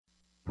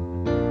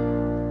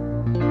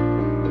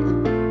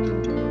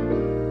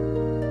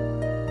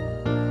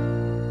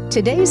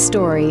Today's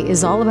story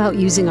is all about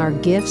using our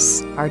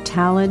gifts, our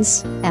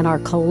talents, and our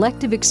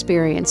collective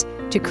experience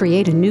to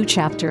create a new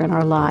chapter in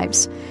our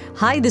lives.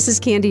 Hi, this is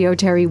Candy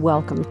O'Terry.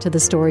 Welcome to the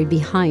story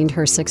behind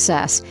her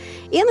success.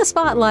 In the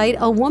spotlight,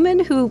 a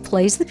woman who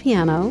plays the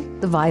piano,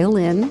 the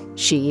violin,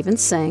 she even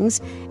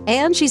sings,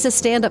 and she's a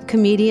stand-up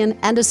comedian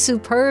and a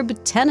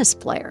superb tennis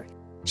player.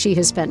 She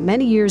has spent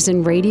many years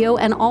in radio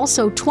and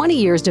also 20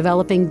 years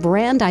developing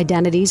brand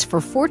identities for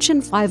Fortune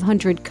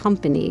 500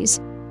 companies.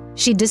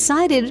 She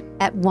decided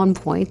at one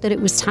point that it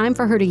was time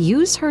for her to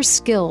use her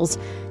skills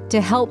to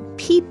help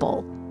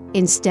people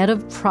instead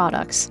of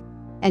products.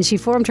 And she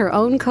formed her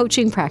own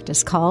coaching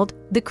practice called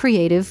The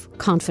Creative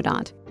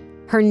Confidant.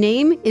 Her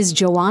name is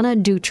Joanna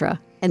Dutra,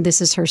 and this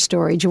is her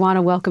story.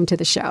 Joanna, welcome to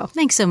the show.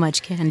 Thanks so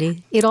much,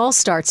 Candy. It all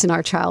starts in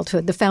our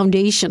childhood, the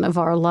foundation of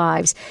our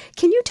lives.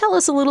 Can you tell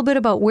us a little bit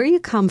about where you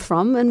come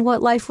from and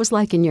what life was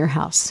like in your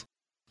house?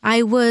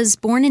 I was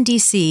born in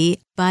D.C.,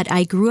 but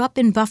I grew up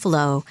in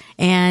Buffalo,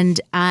 and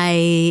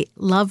I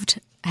loved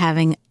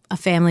having a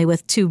family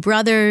with two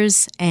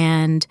brothers,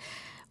 and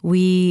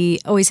we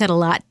always had a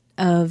lot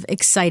of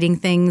exciting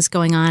things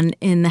going on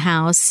in the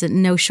house,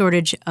 and no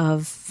shortage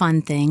of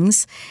fun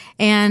things.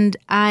 And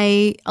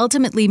I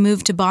ultimately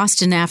moved to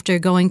Boston after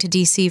going to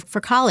D.C.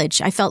 for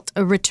college. I felt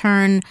a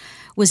return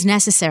was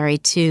necessary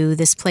to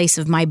this place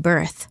of my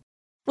birth.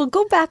 Well,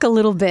 go back a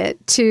little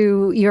bit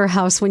to your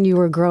house when you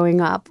were growing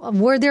up.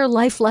 Were there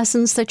life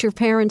lessons that your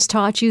parents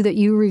taught you that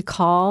you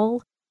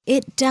recall?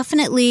 It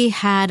definitely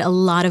had a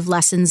lot of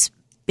lessons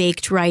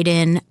baked right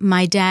in.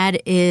 My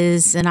dad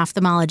is an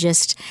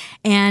ophthalmologist,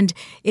 and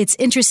it's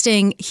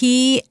interesting.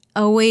 He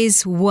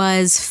always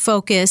was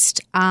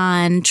focused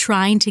on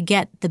trying to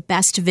get the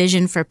best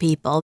vision for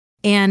people.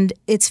 And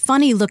it's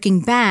funny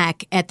looking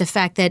back at the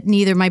fact that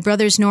neither my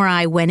brothers nor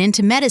I went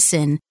into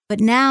medicine, but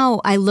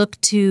now I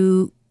look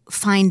to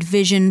find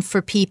vision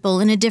for people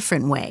in a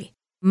different way.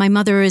 My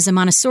mother is a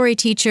Montessori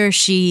teacher.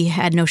 She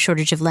had no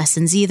shortage of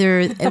lessons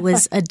either. It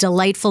was a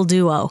delightful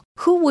duo.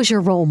 Who was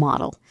your role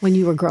model when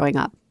you were growing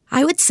up?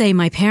 I would say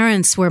my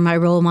parents were my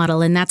role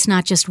model, and that's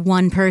not just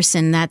one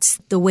person. That's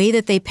the way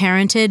that they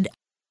parented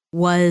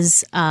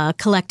was a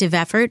collective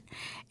effort,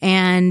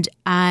 and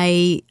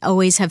I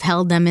always have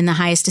held them in the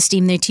highest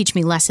esteem. They teach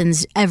me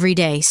lessons every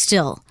day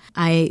still.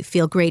 I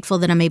feel grateful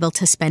that I'm able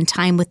to spend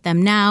time with them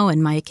now,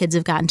 and my kids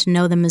have gotten to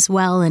know them as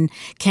well and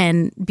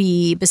can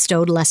be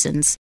bestowed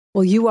lessons.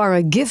 Well, you are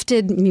a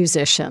gifted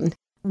musician.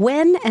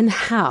 When and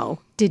how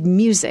did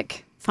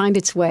music find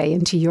its way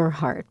into your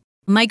heart?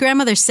 My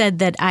grandmother said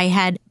that I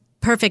had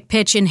perfect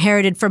pitch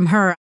inherited from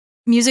her.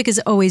 Music has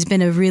always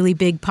been a really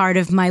big part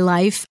of my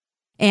life,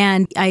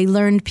 and I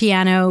learned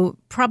piano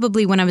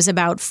probably when I was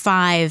about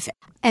 5.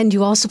 And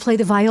you also play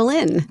the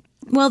violin.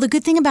 Well, the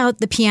good thing about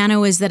the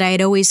piano is that I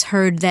had always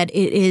heard that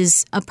it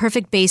is a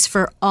perfect base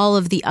for all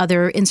of the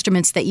other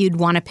instruments that you'd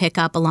want to pick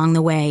up along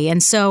the way.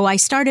 And so I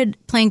started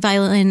playing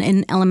violin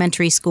in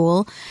elementary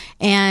school,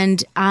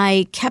 and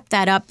I kept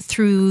that up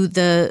through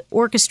the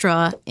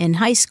orchestra in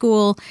high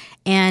school.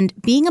 And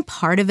being a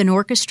part of an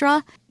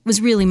orchestra was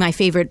really my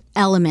favorite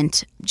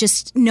element.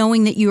 Just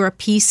knowing that you're a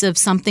piece of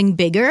something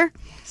bigger,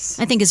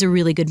 I think, is a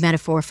really good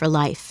metaphor for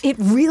life. It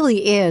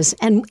really is.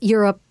 And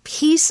you're a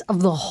piece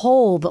of the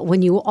whole, but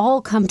when you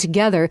all come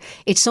together,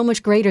 it's so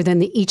much greater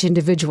than each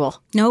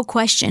individual. No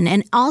question.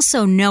 And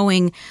also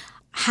knowing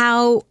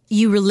how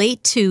you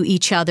relate to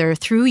each other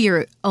through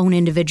your own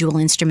individual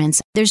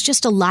instruments. There's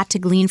just a lot to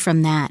glean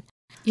from that.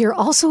 You're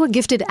also a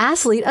gifted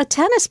athlete, a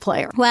tennis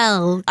player.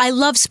 Well, I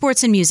love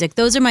sports and music.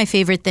 Those are my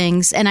favorite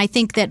things. And I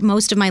think that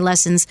most of my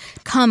lessons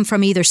come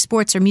from either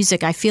sports or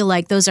music. I feel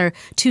like those are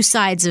two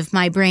sides of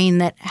my brain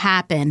that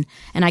happen,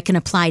 and I can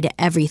apply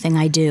to everything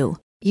I do.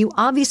 You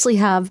obviously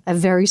have a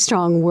very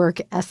strong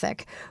work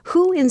ethic.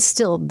 Who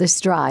instilled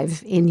this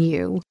drive in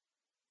you?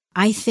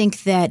 I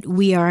think that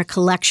we are a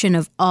collection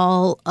of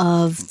all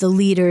of the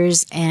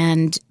leaders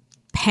and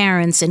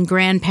parents and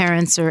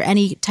grandparents or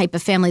any type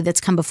of family that's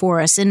come before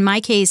us. In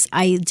my case,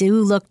 I do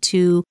look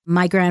to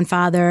my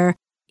grandfather.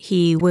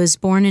 He was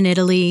born in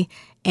Italy,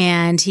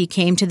 and he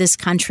came to this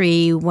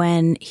country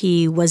when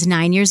he was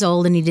 9 years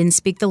old, and he didn't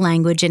speak the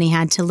language, and he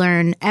had to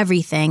learn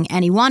everything,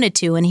 and he wanted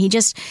to. And he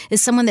just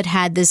is someone that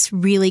had this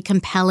really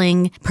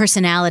compelling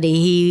personality.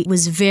 He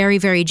was very,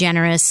 very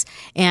generous,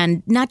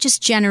 and not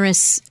just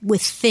generous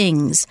with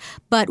things,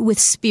 but with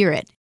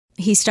spirit.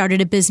 He started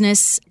a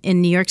business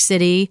in New York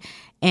City,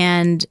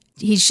 and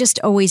he's just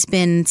always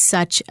been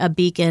such a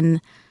beacon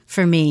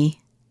for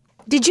me.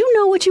 Did you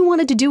know what you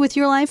wanted to do with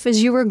your life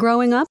as you were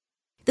growing up?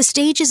 The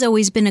stage has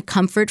always been a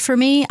comfort for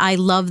me. I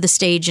love the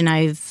stage, and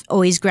I've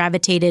always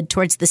gravitated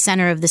towards the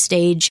center of the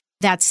stage.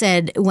 That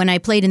said, when I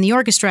played in the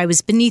orchestra, I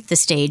was beneath the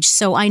stage.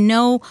 So I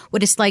know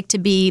what it's like to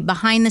be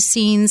behind the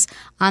scenes,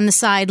 on the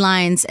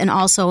sidelines, and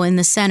also in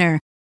the center.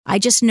 I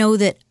just know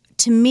that,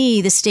 to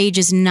me, the stage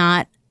is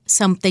not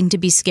something to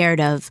be scared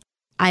of.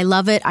 I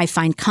love it. I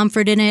find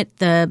comfort in it.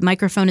 The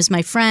microphone is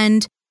my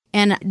friend.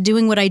 And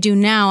doing what I do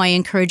now, I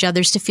encourage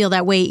others to feel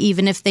that way,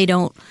 even if they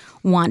don't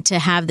want to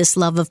have this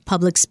love of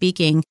public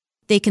speaking.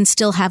 they can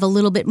still have a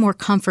little bit more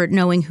comfort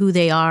knowing who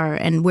they are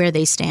and where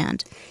they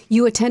stand.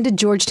 You attended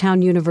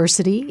Georgetown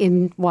University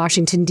in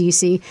Washington,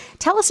 D.C.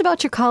 Tell us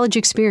about your college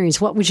experience.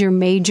 What was your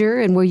major,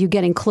 and were you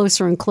getting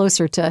closer and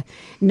closer to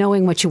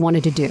knowing what you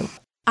wanted to do?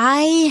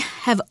 I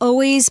have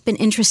always been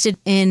interested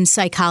in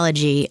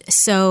psychology,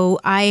 so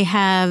I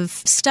have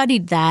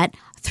studied that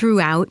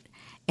throughout.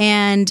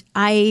 And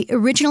I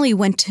originally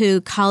went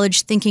to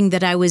college thinking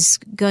that I was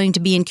going to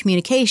be in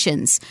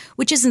communications,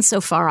 which isn't so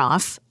far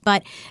off.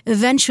 But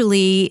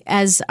eventually,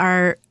 as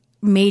our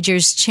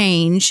majors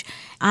change,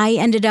 I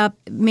ended up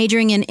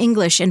majoring in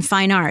English and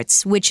fine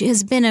arts, which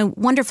has been a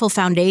wonderful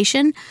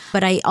foundation.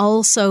 But I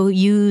also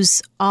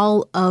use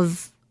all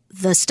of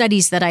the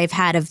studies that I've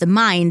had of the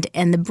mind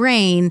and the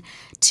brain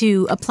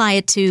to apply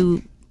it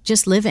to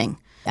just living.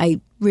 I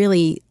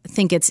really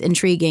think it's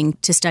intriguing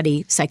to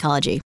study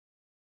psychology.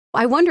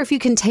 I wonder if you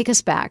can take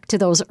us back to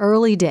those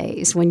early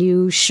days when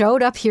you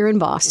showed up here in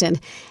Boston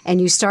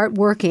and you start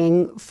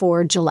working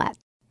for Gillette.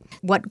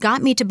 What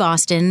got me to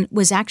Boston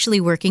was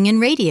actually working in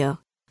radio.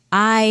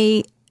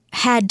 I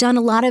had done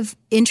a lot of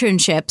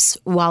internships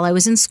while I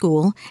was in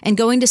school, and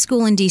going to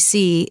school in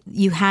D.C.,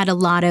 you had a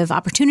lot of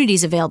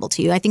opportunities available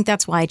to you. I think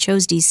that's why I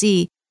chose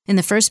D.C. in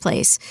the first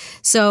place.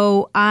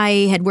 So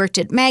I had worked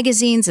at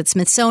magazines at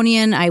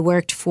Smithsonian. I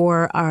worked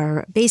for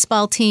our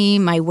baseball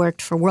team. I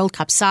worked for World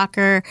Cup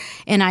soccer.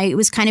 And I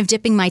was kind of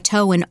dipping my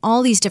toe in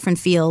all these different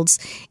fields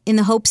in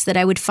the hopes that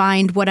I would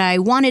find what I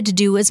wanted to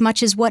do as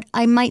much as what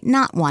I might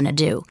not want to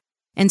do.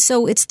 And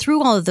so it's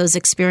through all of those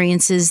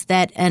experiences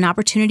that an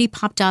opportunity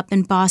popped up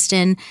in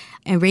Boston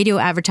and radio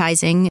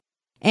advertising.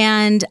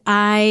 And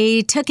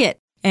I took it.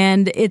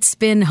 And it's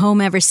been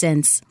home ever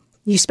since.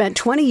 You spent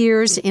 20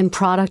 years in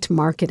product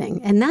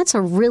marketing, and that's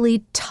a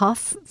really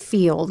tough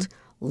field,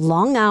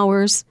 long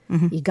hours.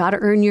 You got to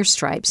earn your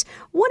stripes.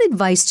 What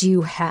advice do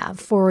you have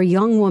for a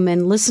young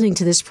woman listening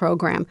to this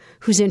program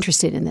who's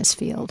interested in this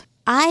field?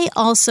 I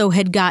also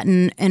had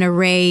gotten an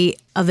array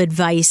of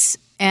advice,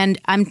 and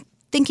I'm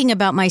thinking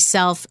about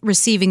myself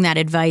receiving that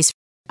advice.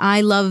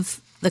 I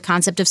love the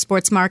concept of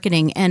sports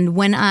marketing, and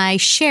when I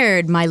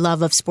shared my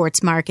love of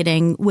sports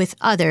marketing with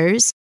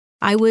others,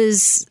 I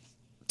was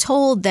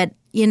told that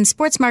in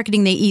sports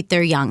marketing, they eat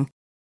their young.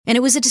 And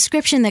it was a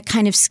description that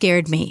kind of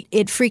scared me.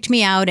 It freaked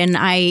me out, and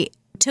I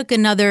took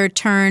another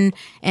turn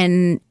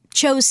and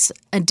chose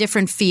a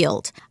different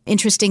field.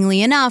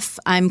 Interestingly enough,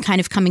 I'm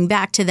kind of coming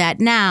back to that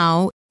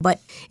now.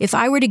 But if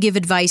I were to give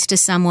advice to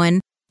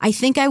someone, I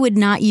think I would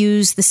not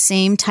use the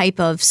same type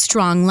of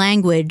strong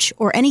language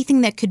or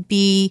anything that could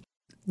be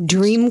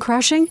dream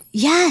crushing?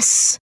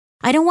 Yes.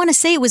 I don't want to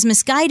say it was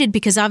misguided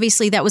because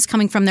obviously that was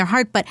coming from their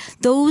heart, but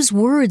those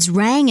words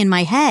rang in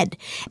my head.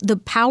 The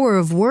power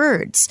of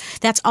words.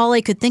 That's all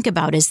I could think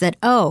about is that,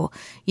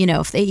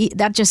 if they eat,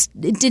 that just,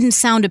 it didn't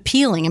sound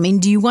appealing. I mean,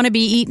 do you want to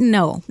be eaten?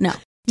 No.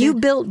 You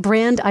built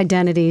brand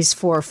identities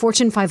for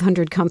Fortune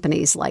 500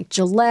 companies like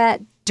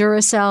Gillette,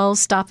 Duracell,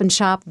 Stop and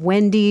Shop,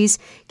 Wendy's.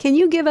 Can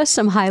you give us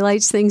some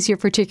highlights, things you're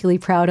particularly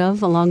proud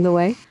of along the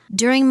way?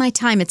 During my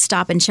time at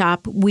Stop and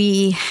Shop,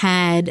 we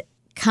had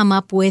come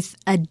up with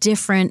a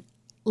different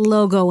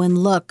logo and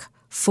look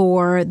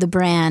for the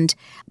brand.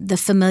 The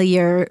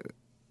familiar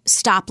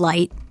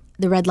stoplight,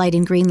 the red light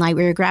and green light,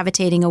 we were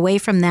gravitating away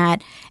from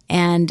that.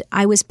 And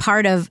I was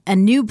part of a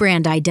new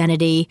brand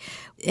identity.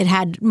 It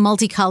had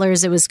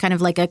multicolors. It was kind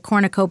of like a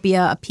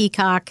cornucopia, a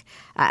peacock.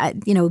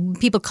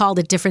 People called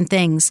it different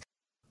things.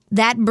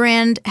 That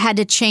brand had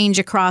to change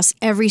across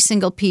every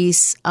single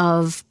piece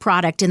of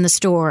product in the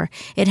store.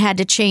 It had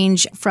to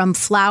change from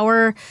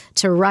flour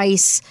to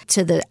rice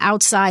to the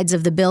outsides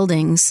of the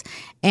buildings.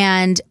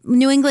 And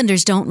New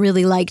Englanders don't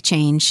really like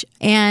change.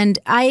 And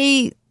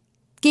I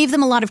gave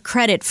them a lot of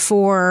credit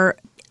for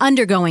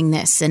undergoing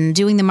this and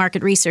doing the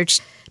market research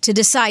to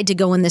decide to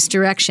go in this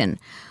direction.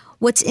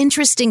 What's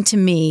interesting to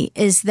me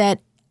is that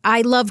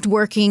I loved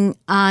working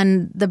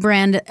on the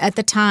brand at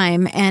the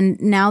time,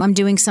 and now I'm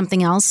doing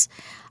something else.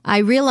 I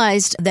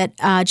realized that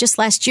just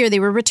last year they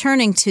were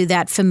returning to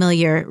that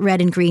familiar red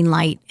and green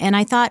light. And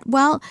I thought,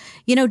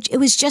 it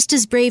was just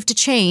as brave to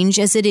change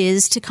as it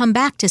is to come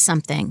back to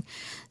something.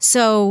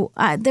 So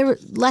there were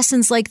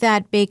lessons like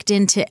that baked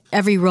into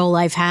every role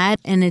I've had.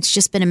 And it's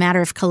just been a matter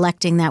of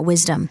collecting that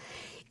wisdom.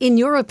 In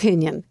your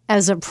opinion,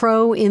 as a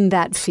pro in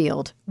that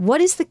field,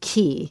 what is the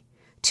key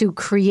to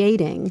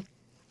creating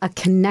a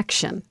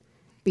connection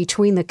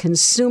between the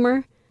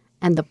consumer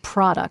and the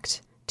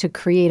product to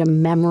create a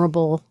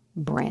memorable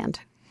brand?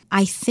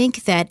 I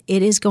think that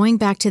it is going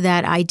back to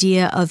that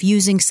idea of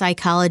using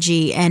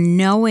psychology and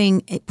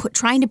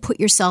trying to put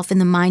yourself in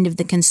the mind of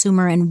the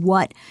consumer and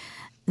what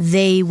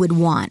they would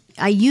want.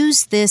 I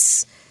use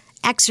this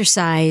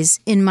exercise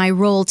in my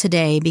role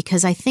today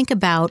because I think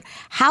about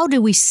how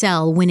do we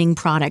sell winning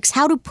products?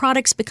 How do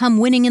products become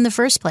winning in the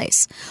first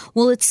place?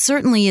 Well, it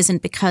certainly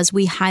isn't because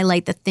we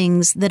highlight the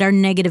things that are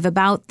negative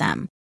about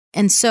them.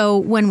 And so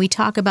when we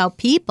talk about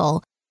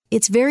people,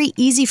 it's very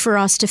easy for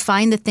us to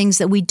find the things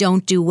that we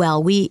don't do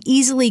well. We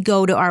easily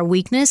go to our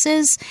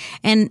weaknesses,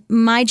 and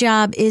my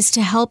job is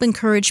to help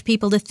encourage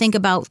people to think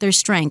about their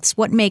strengths,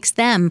 what makes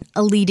them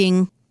a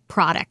leading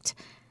product.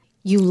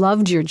 You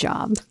loved your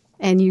job,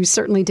 and you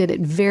certainly did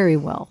it very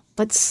well,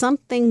 but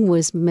something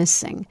was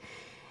missing.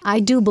 I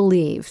do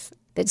believe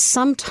that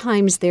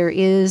sometimes there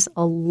is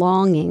a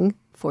longing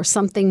for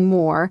something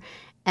more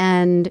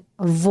and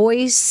a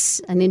voice,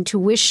 an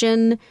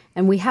intuition,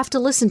 and we have to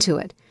listen to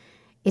it.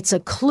 It's a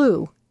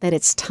clue that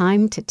it's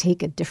time to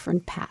take a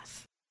different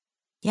path.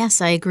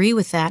 Yes, I agree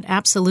with that.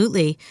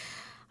 Absolutely.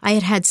 I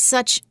had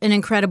such an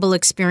incredible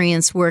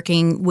experience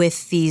working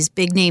with these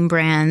big name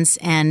brands,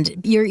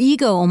 and your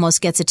ego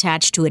almost gets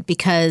attached to it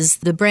because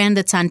the brand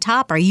that's on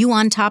top, are you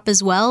on top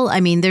as well? I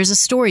mean, there's a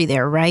story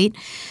there, right?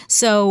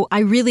 So I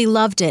really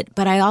loved it,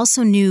 but I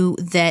also knew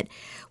that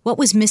what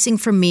was missing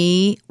for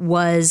me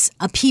was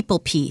a people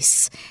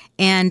piece.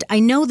 And I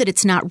know that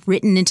it's not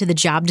written into the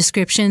job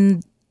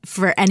description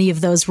for any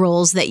of those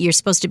roles that you're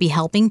supposed to be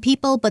helping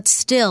people, but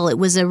still it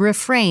was a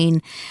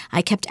refrain.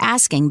 I kept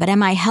asking, but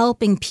am I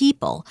helping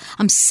people?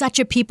 I'm such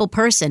a people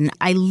person.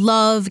 I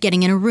love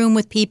getting in a room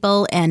with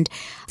people and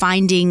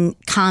finding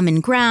common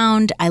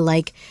ground. I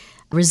like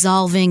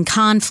resolving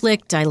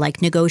conflict. I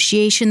like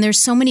negotiation. There's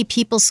so many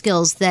people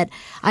skills that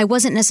I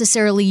wasn't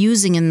necessarily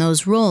using in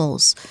those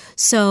roles.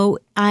 So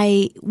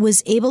I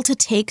was able to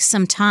take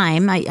some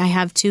time. I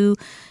have two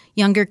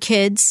younger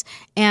kids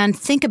and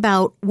think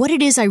about what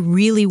it is I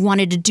really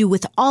wanted to do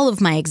with all of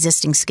my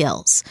existing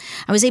skills.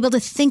 I was able to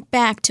think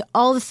back to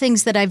all the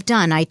things that I've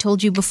done. I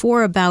told you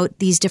before about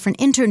these different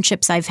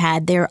internships I've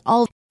had. They're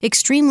all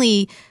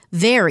extremely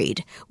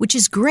varied, which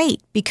is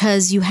great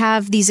because you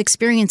have these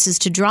experiences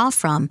to draw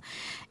from.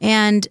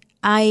 And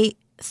I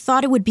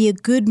thought it would be a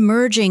good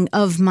merging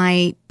of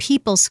my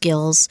people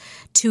skills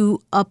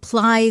to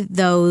apply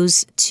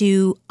those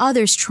to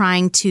others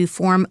trying to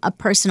form a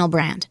personal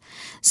brand.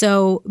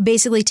 So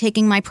basically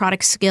taking my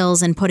product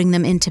skills and putting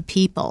them into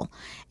people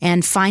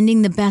and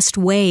finding the best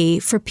way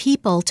for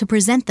people to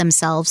present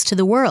themselves to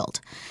the world.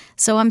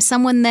 So I'm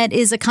someone that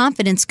is a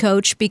confidence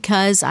coach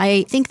because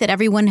I think that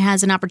everyone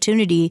has an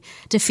opportunity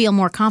to feel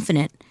more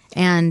confident,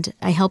 and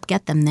I help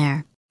get them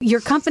there. Your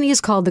company is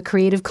called the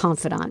Creative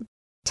Confidant.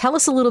 Tell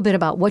us a little bit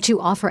about what you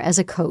offer as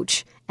a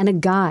coach and a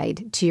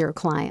guide to your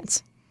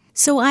clients.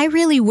 So I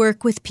really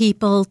work with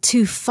people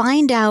to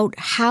find out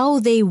how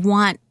they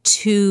want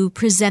to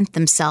present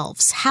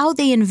themselves, how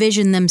they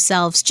envision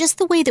themselves, just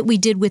the way that we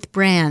did with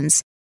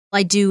brands.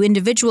 I do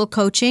individual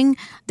coaching.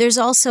 There's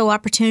also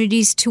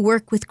opportunities to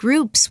work with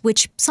groups,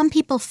 which some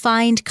people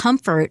find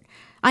comfort.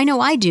 I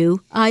know I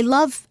do. I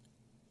love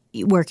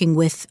working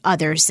with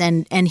others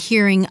and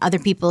hearing other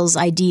people's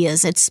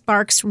ideas. It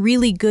sparks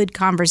really good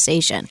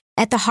conversation.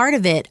 At the heart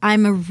of it,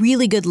 I'm a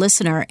really good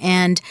listener,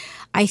 and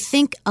I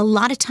think a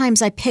lot of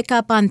times I pick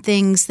up on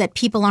things that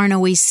people aren't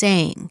always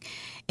saying.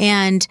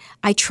 And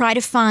I try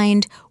to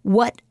find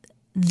what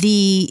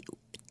the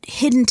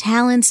hidden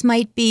talents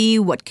might be,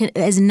 what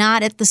is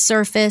not at the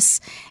surface,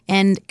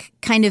 and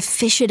kind of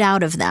fish it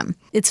out of them.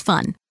 It's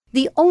fun.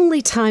 The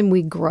only time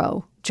we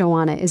grow,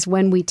 Joanna, is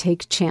when we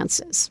take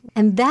chances.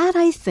 And that,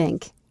 I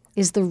think,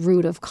 is the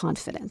root of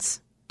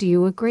confidence. Do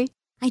you agree?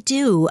 I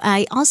do.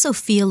 I also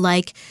feel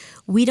like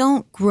we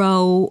don't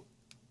grow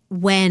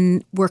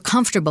when we're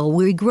comfortable.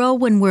 We grow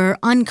when we're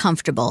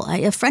uncomfortable.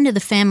 A friend of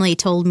the family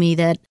told me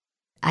that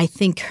I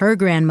think her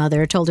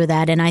grandmother told her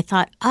that, and I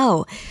thought,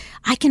 oh,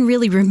 I can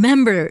really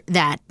remember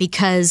that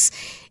because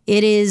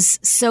it is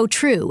so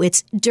true.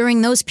 It's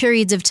during those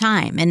periods of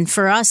time. And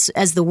for us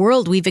as the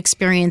world, we've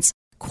experienced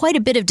quite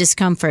a bit of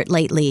discomfort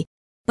lately,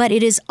 but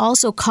it is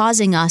also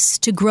causing us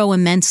to grow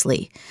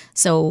immensely.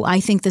 So I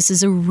think this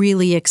is a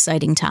really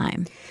exciting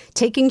time.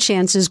 Taking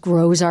chances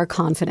grows our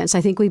confidence.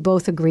 I think we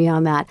both agree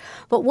on that.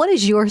 But what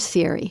is your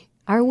theory?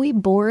 Are we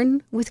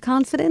born with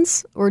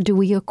confidence, or do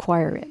we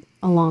acquire it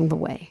along the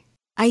way?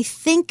 I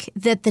think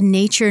that the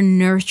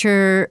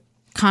nature-nurture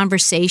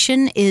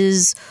conversation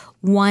is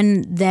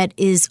one that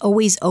is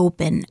always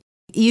open.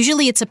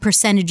 Usually it's a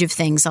percentage of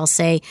things. I'll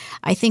say,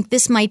 I think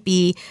this might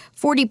be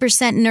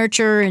 40%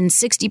 nurture and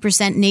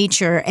 60%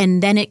 nature,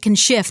 and then it can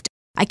shift.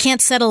 I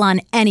can't settle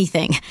on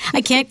anything.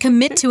 I can't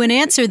commit to an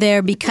answer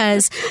there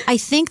because I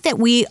think that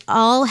we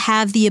all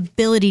have the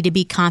ability to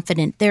be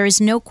confident. There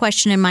is no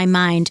question in my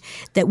mind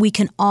that we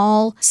can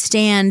all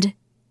stand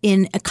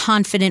in a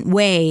confident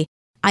way.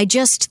 I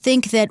just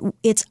think that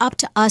it's up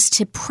to us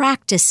to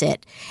practice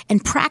it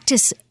and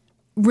practice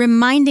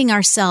reminding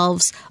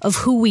ourselves of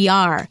who we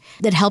are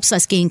that helps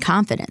us gain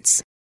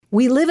confidence.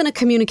 We live in a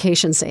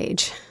communications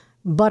age,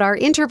 but our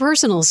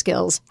interpersonal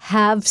skills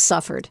have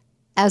suffered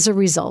as a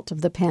result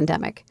of the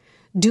pandemic.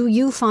 Do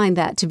you find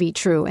that to be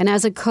true? And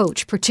as a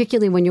coach,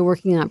 particularly when you're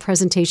working on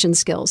presentation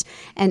skills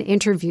and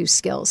interview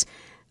skills,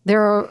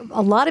 there are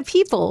a lot of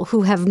people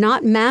who have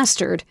not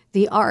mastered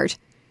the art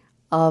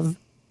of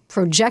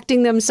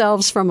projecting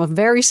themselves from a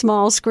very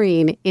small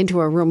screen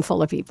into a room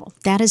full of people.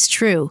 That is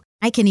true.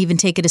 I can even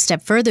take it a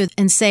step further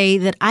and say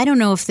that I don't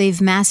know if they've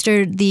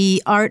mastered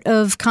the art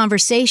of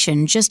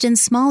conversation just in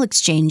small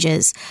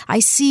exchanges.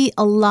 I see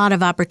a lot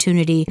of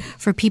opportunity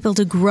for people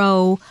to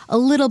grow a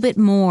little bit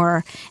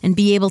more and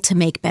be able to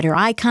make better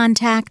eye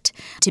contact,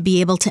 to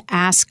be able to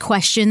ask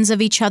questions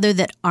of each other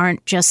that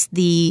aren't just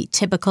the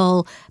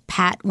typical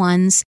pat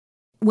ones.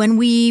 When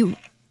we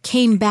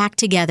came back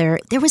together,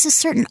 there was a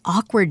certain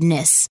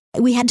awkwardness.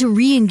 We had to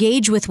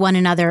re-engage with one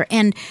another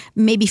and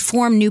maybe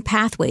form new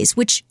pathways,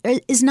 which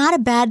is not a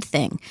bad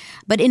thing.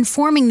 But in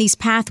forming these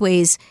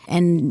pathways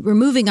and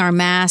removing our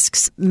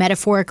masks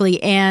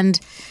metaphorically and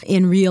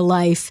in real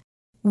life,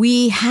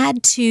 we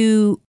had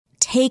to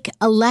take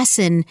a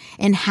lesson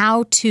in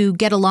how to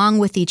get along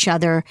with each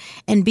other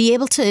and be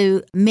able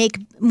to make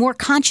more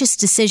conscious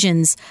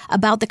decisions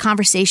about the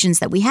conversations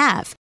that we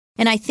have.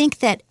 And I think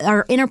that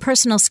our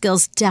interpersonal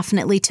skills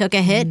definitely took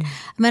a hit.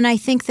 And I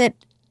think that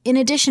in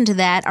addition to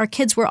that, our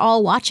kids were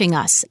all watching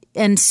us.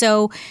 And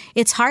so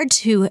it's hard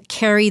to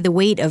carry the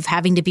weight of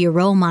having to be a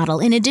role model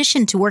in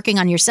addition to working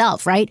on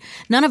yourself, right?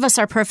 None of us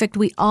are perfect.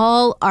 We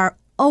all are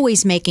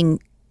always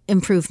making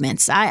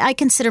improvements. I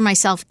consider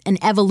myself an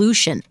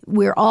evolution.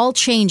 We're all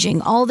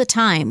changing all the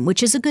time,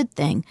 which is a good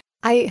thing.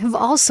 I have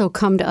also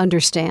come to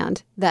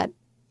understand that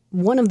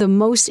one of the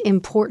most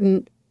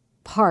important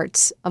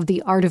parts of the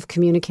art of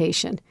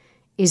communication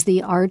is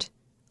the art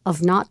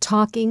of not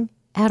talking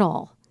at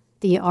all,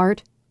 the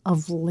art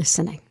of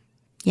listening.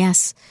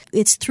 Yes,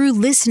 it's through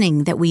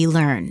listening that we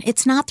learn.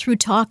 It's not through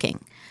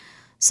talking.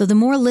 So the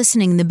more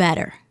listening, the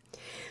better.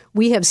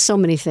 We have so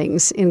many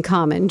things in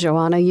common,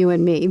 Joanna, you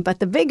and me, but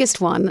the biggest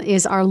one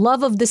is our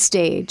love of the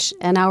stage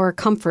and our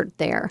comfort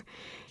there.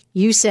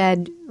 You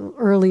said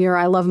earlier,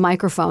 I love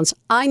microphones.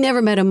 I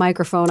never met a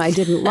microphone I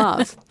didn't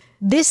love.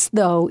 This,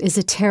 though, is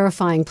a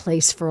terrifying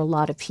place for a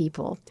lot of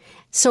people.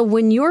 So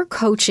when you're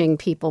coaching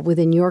people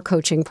within your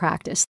coaching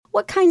practice,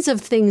 what kinds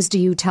of things do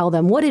you tell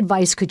them? What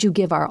advice could you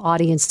give our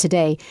audience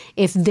today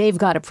if they've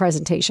got a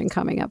presentation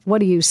coming up? What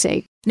do you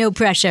say? No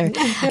pressure.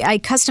 I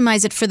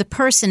customize it for the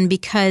person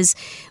because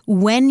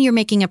when you're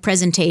making a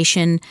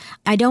presentation,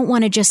 I don't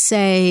want to just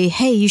say,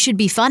 hey, you should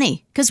be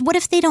funny. Because what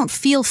if they don't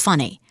feel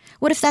funny?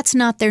 What if that's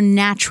not their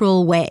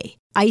natural way?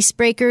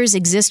 Icebreakers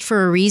exist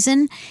for a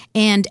reason,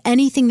 and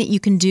anything that you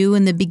can do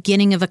in the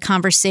beginning of a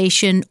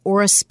conversation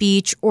or a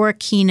speech or a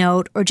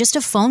keynote or just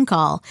a phone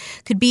call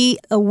could be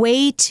a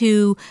way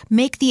to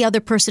make the other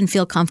person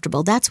feel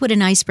comfortable. That's what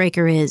an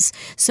icebreaker is.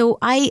 So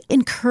I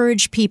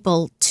encourage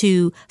people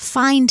to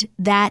find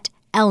that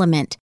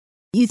element.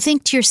 You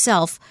think to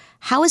yourself,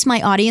 how is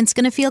my audience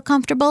going to feel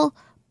comfortable?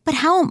 But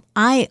how am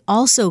I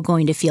also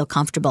going to feel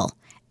comfortable?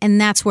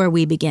 And that's where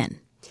we begin.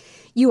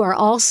 You are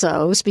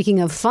also, speaking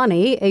of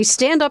funny, a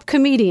stand-up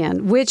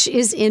comedian, which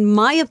is, in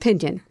my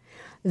opinion,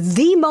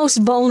 the most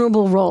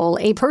vulnerable role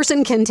a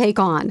person can take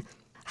on.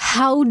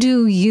 How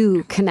do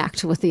you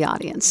connect with the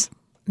audience?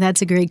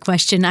 That's a great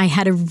question. I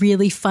had a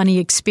really funny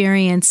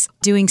experience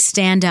doing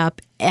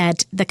stand-up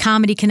at the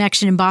Comedy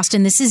Connection in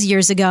Boston. This is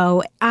years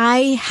ago.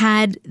 I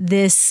had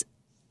this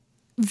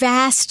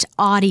vast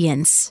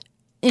audience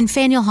in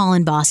Faneuil Hall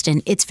in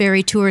Boston. It's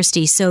very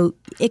touristy, so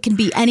it can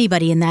be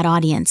anybody in that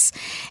audience.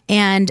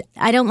 And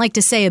I don't like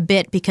to say a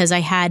bit because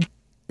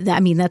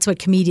that's what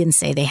comedians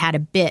say. They had a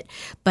bit.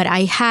 But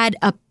I had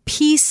a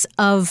piece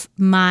of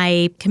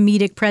my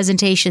comedic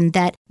presentation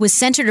that was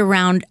centered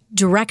around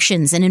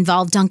directions and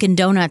involved Dunkin'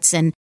 Donuts.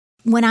 And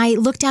when I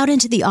looked out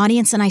into the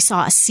audience and I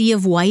saw a sea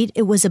of white,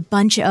 it was a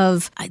bunch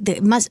of, I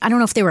don't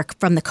know if they were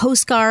from the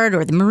Coast Guard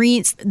or the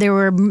Marines. They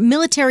were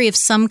military of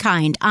some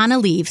kind on a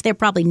leave. They're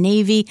probably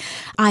Navy.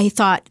 I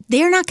thought,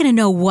 they're not going to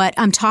know what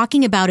I'm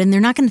talking about and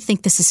they're not going to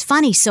think this is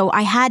funny. So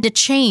I had to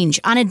change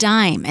on a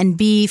dime and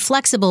be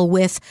flexible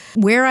with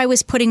where I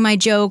was putting my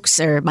jokes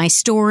or my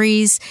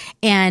stories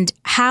and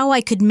how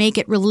I could make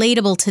it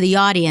relatable to the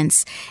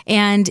audience.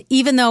 And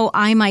even though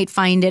I might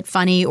find it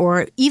funny,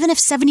 or even if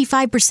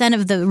 75%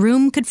 of the room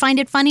could find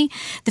it funny,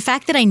 the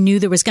fact that I knew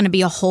there was going to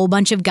be a whole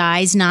bunch of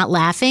guys not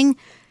laughing,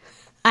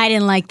 I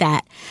didn't like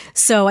that.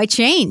 So I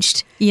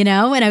changed, and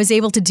I was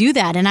able to do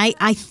that. And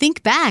I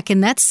think back,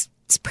 and it's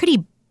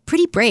pretty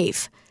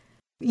brave.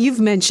 You've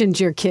mentioned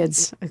your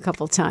kids a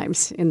couple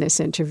times in this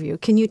interview.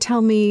 Can you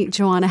tell me,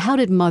 Joanna, how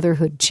did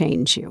motherhood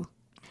change you?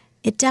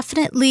 It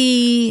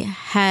definitely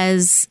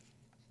has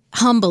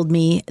humbled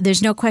me.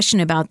 There's no question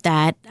about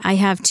that. I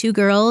have 2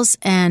 girls,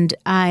 and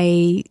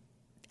I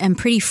am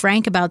pretty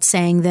frank about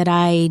saying that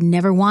I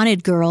never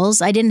wanted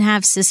girls. I didn't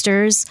have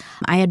sisters.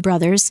 I had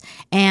brothers,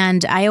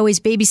 and I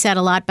always babysat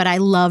a lot, but I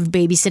loved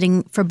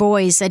babysitting for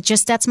boys.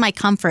 That's my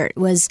comfort.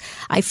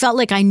 I felt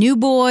like I knew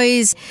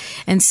boys,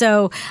 and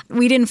so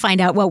we didn't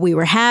find out what we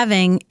were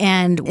having.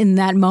 And in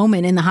that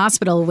moment in the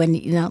hospital,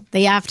 when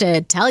they have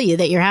to tell you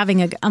that you're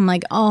having I'm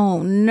like,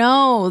 oh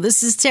no,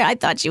 this is I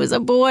thought she was a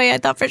boy. I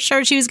thought for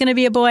sure she was going to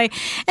be a boy,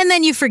 and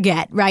then you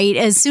forget, right?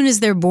 As soon as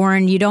they're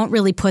born, you don't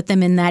really put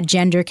them in that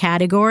gender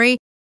category.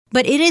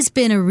 But it has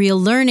been a real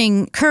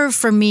learning curve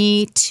for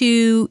me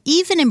to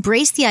even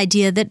embrace the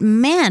idea that,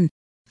 man,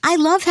 I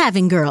love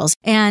having girls.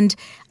 And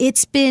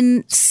it's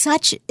been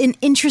such an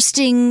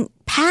interesting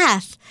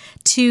path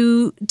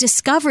to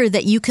discover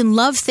that you can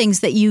love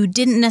things that you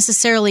didn't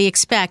necessarily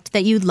expect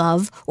that you'd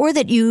love or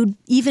that you'd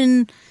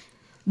even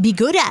be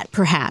good at,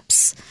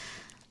 perhaps.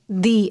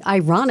 The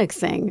ironic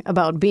thing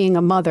about being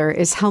a mother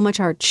is how much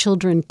our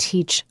children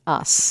teach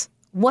us.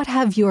 What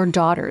have your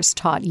daughters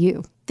taught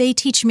you? They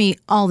teach me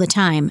all the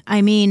time.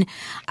 I mean,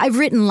 I've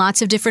written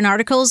lots of different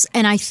articles,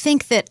 and I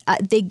think that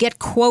they get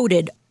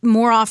quoted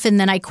more often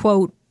than I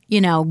quote,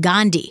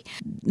 Gandhi.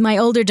 My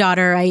older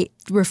daughter, I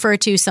refer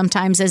to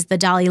sometimes as the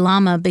Dalai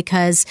Lama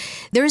because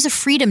there is a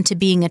freedom to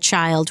being a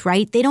child,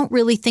 right? They don't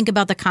really think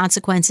about the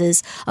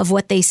consequences of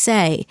what they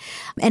say.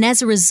 And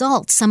as a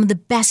result, some of the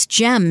best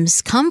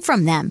gems come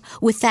from them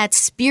with that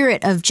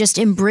spirit of just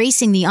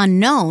embracing the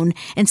unknown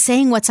and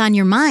saying what's on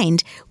your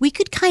mind. We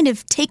could kind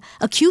of take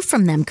a cue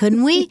from them,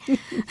 couldn't we?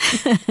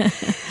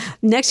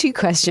 Next few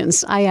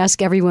questions I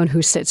ask everyone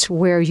who sits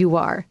where you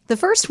are. The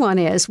first one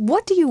is,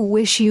 what do you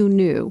wish you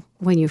knew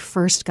when you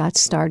first got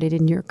started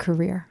in your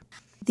career?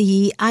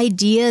 The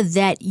idea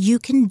that you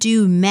can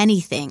do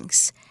many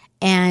things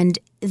and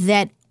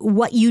that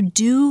what you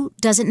do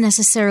doesn't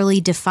necessarily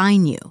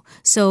define you.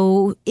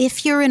 So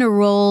if you're in a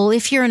role,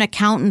 if you're an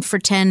accountant for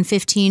 10,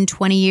 15,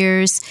 20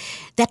 years,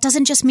 that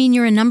doesn't just mean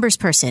you're a numbers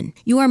person.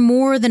 You are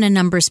more than a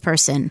numbers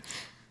person.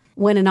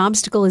 When an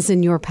obstacle is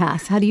in your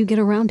path, how do you get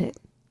around it?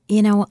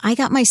 I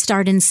got my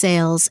start in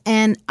sales,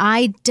 and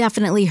I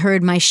definitely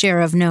heard my share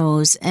of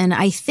no's. And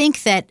I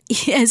think that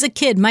as a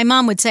kid, my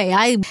mom would say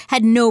I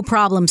had no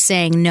problem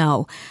saying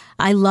no.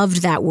 I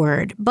loved that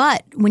word.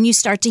 But when you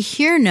start to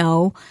hear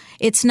no,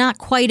 it's not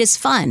quite as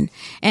fun.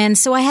 And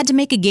so I had to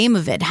make a game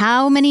of it.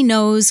 How many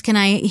no's can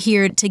I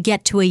hear to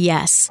get to a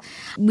yes?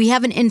 We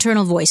have an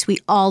internal voice. We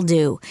all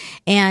do.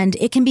 And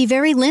it can be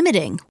very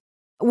limiting.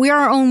 We're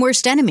our own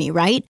worst enemy,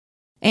 right?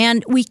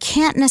 And we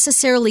can't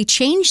necessarily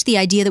change the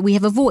idea that we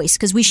have a voice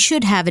because we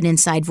should have an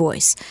inside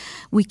voice.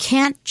 We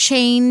can't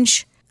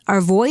change our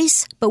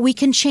voice, but we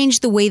can change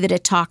the way that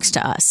it talks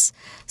to us.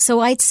 So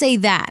I'd say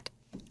that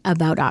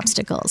about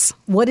obstacles.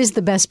 What is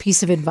the best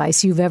piece of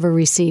advice you've ever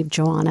received,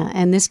 Joanna?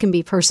 And this can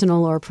be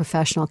personal or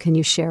professional. Can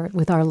you share it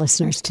with our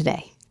listeners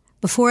today?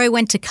 Before I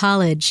went to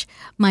college,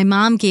 my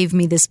mom gave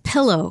me this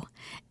pillow,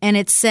 and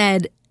it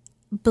said,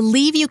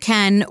 believe you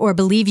can or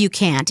believe you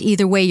can't.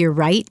 Either way, you're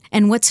right.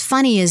 And what's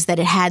funny is that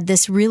it had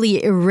this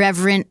really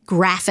irreverent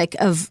graphic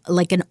of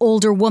like an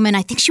older woman.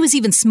 I think she was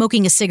even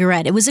smoking a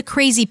cigarette. It was a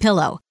crazy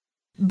pillow.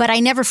 But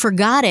I never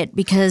forgot it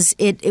because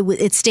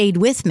it stayed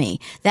with me.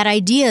 That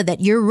idea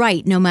that you're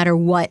right no matter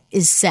what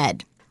is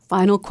said.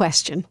 Final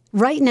question.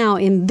 Right now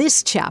in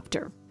this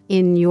chapter,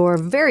 in your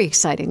very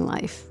exciting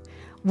life,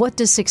 what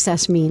does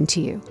success mean to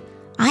you?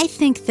 I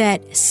think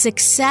that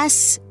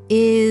success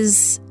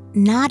is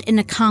not an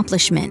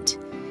accomplishment.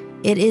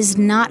 It is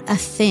not a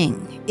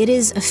thing. It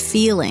is a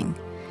feeling.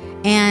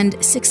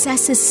 And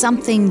success is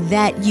something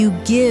that you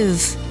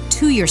give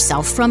to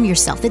yourself, from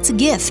yourself. It's a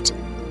gift.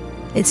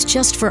 It's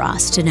just for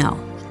us to know.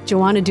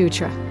 Joanna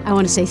Dutra, I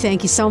want to say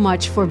thank you so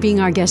much for being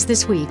our guest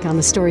this week on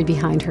the story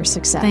behind her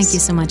success. Thank you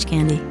so much,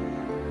 Candy.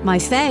 My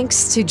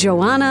thanks to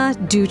Joanna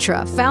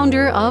Dutra,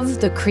 founder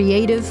of The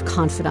Creative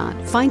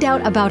Confidant. Find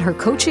out about her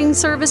coaching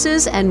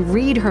services and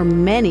read her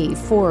many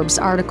Forbes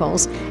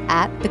articles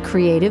at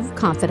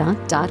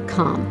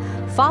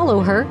thecreativeconfidant.com.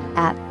 Follow her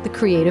at The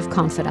Creative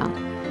Confidant.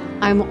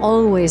 I'm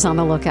always on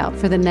the lookout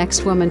for the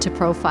next woman to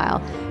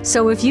profile.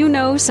 So if you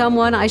know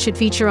someone I should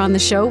feature on the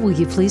show, will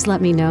you please let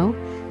me know?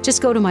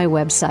 Just go to my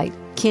website,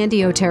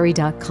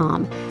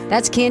 CandyOterry.com.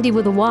 That's Candy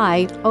with a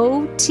Y,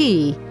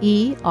 OTERRY.com.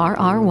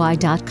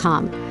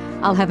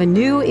 I'll have a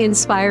new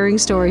inspiring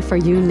story for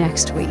you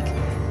next week.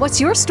 What's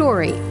your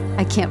story?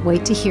 I can't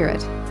wait to hear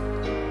it.